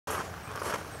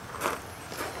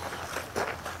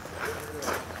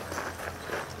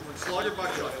Slug or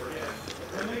buckshot?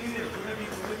 Whenever you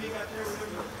got there,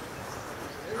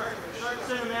 start to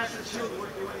send a massive shield to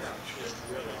work your way out.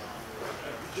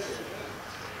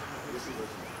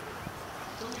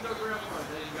 Somebody go grab one,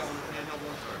 then you got one handheld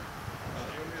one star.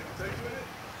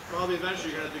 Probably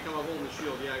eventually you're going to have to come up holding the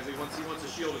shield, yeah, because he wants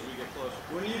a shield as we get closer.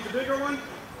 When you use the bigger one?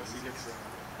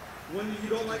 When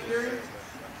you don't like carrying?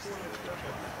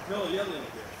 No, the other one.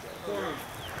 Forearm.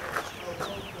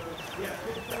 Yeah,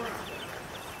 hit the forearm.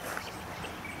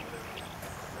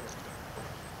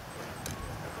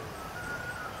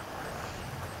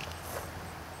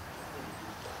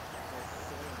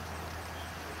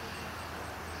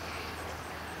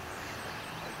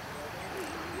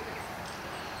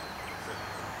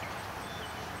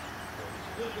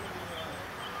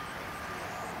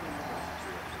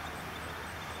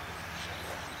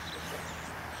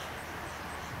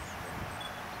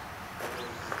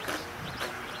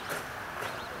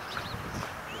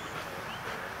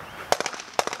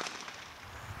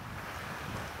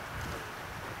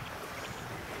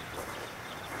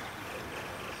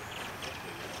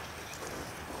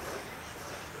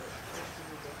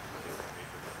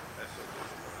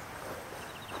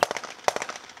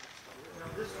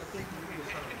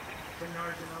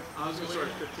 I was going to start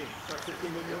at 15. Start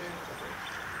 15 moving in.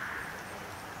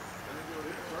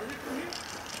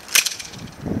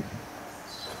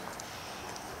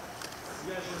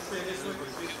 You guys want to stay this way?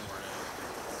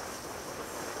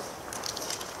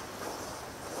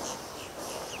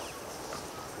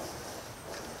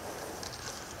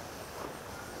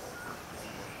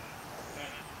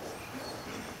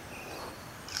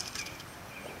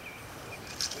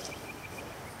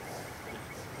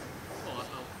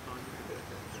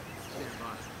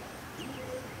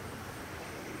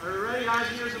 Are you ready? Eyes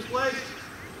and ears in place.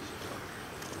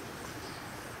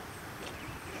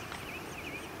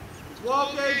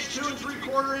 12 gauge, 2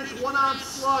 3/4 inch, 1 ounce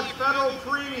slug, Federal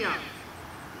Premium.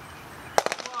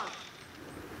 Slug.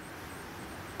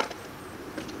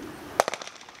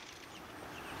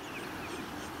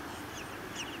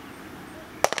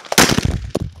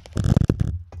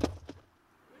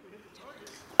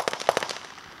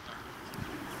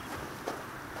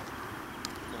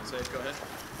 Come on, say it. Go ahead.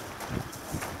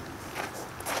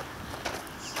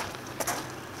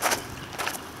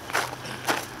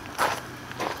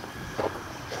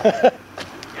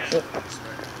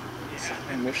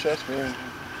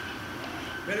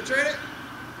 Penetrate it.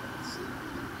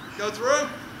 Go through.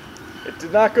 It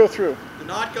did not go through. Did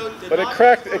not go. But it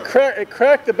cracked. It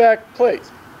cracked the back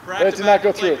plate. But it did not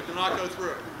go through. It did not go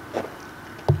through.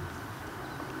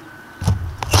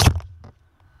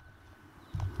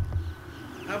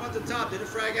 How about the top? Did it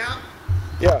frag out?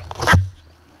 Yeah.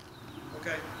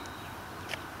 Okay.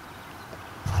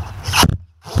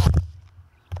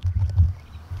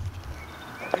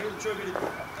 I didn't try to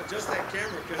adjust that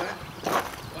camera, could I?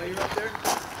 While you're up there?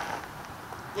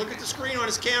 Look at the screen on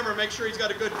his camera, make sure he's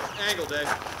got a good angle, Dave.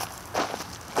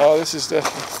 Oh, this is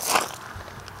definitely.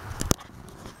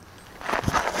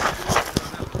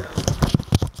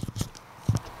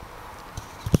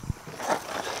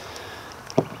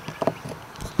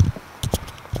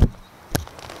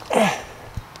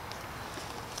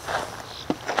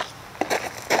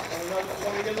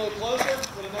 Want to get a little closer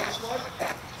with another slug?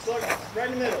 Slug right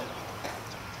in the middle.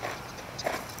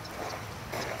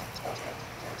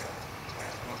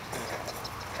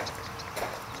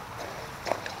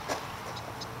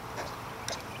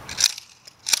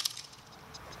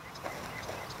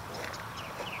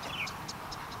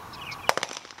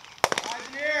 Eyes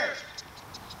and ears.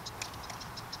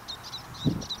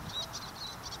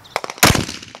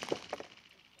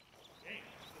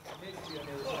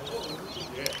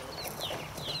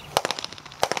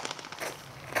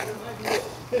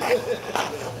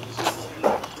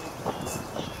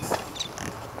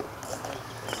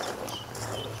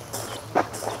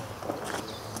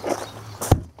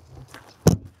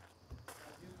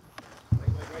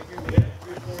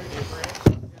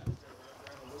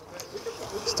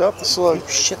 Stop the slug.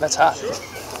 Shit, that's hot.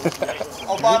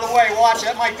 Oh, by the way, watch,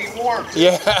 that might be warm.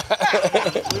 Yeah.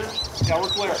 Yeah, we're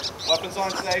clear. Weapons on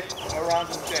safe, no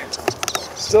rounds in the chamber.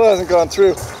 Still hasn't gone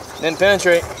through. Didn't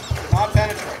penetrate. Did not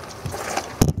penetrate.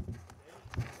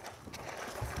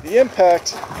 The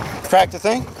impact Cracked the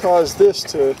thing? caused this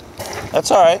to. That's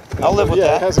all right. I'll live with Yeah,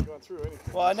 that. it hasn't gone through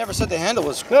anything. Well, I never said the handle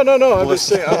was. No. I'm just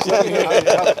saying. I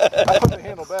put the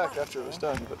handle back after it was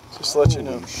done, but just to let you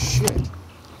know. Holy shit.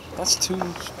 That's 2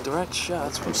 direct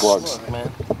shots from Slugs. Slug, man.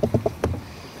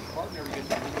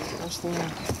 First thing.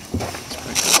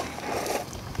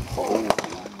 Oh.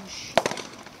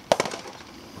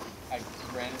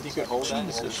 You could hold that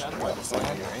and sit down.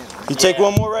 You take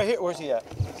one more right here. Where's he at?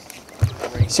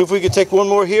 See if we could take one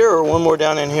more here or one more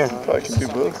down in here. Probably can do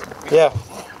both. Yeah.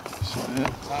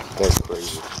 That's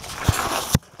crazy.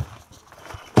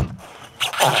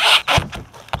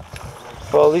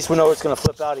 Well, at least we know it's going to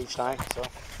flip out each time. So.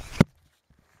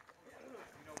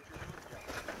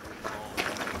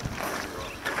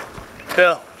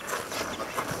 Phil,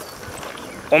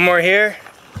 one more here.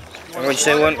 Or would you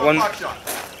say one?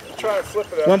 Try to flip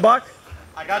it out. 1 buck?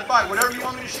 I got buck. Whatever you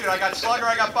want me to shoot. I got slug or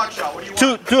I got buckshot. What do you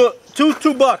want?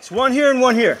 Two bucks. One here and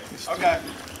one here. Okay.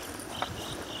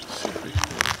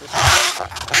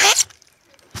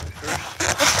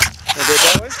 Wanna go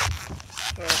that way?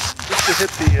 Just to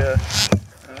hit the,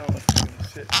 I don't know if you can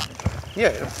sit. Yeah.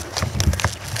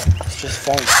 It's just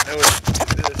fun. That would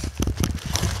hit this.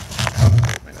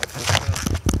 Might not flip it out.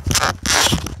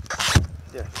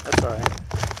 Yeah, that's all right.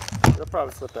 It'll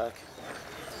probably flip back.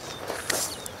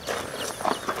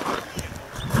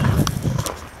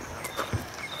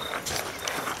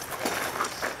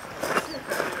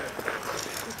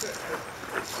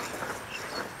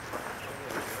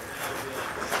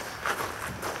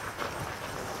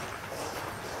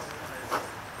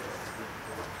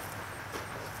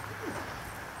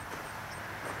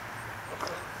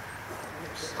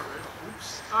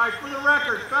 All right, for the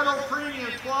record, Federal Premium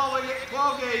 12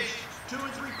 gauge, 2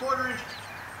 3/4 inch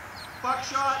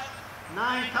buckshot,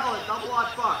 9 pellet, double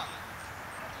aught buck.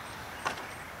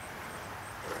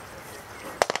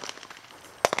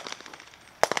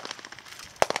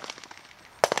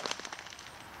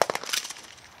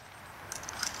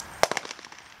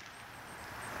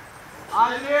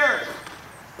 Eyes and ears.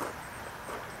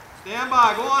 Stand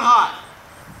by, go on hot.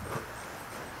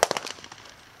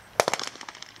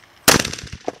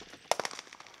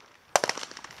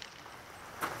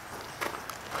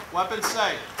 Weapons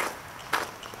safe.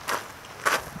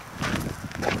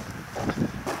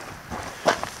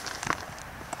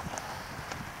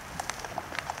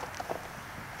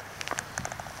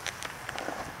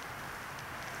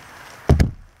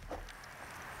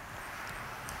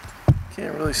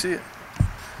 Can't really see it.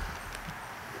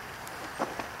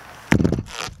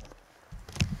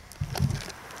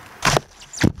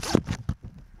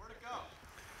 Where'd it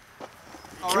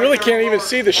go? You really can't even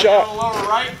see the shot. Lower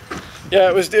right? Yeah,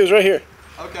 it was right here.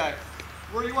 Okay.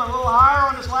 Where do you want? A little higher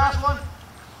on this last one?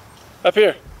 Up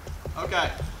here. Okay.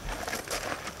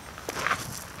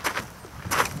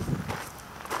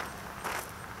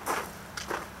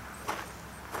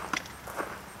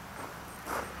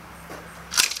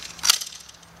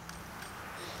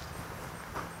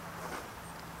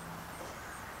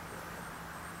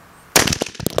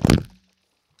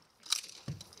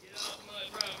 Get off my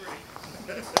property.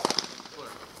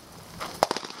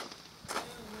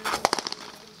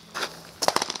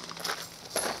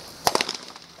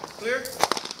 Clear?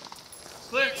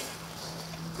 Clear.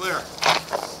 Clear.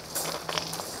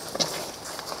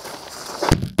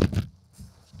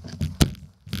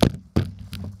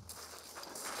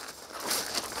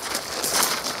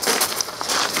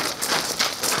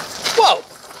 Whoa!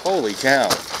 Holy cow.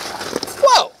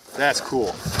 Whoa! That's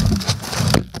cool.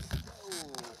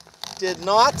 Did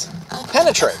not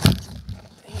penetrate.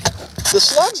 The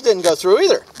slugs didn't go through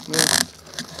either.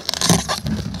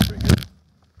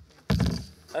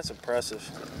 That's impressive.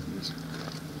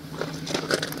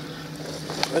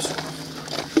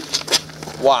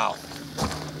 Wow.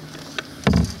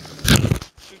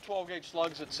 2 12 gauge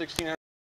slugs at 1600.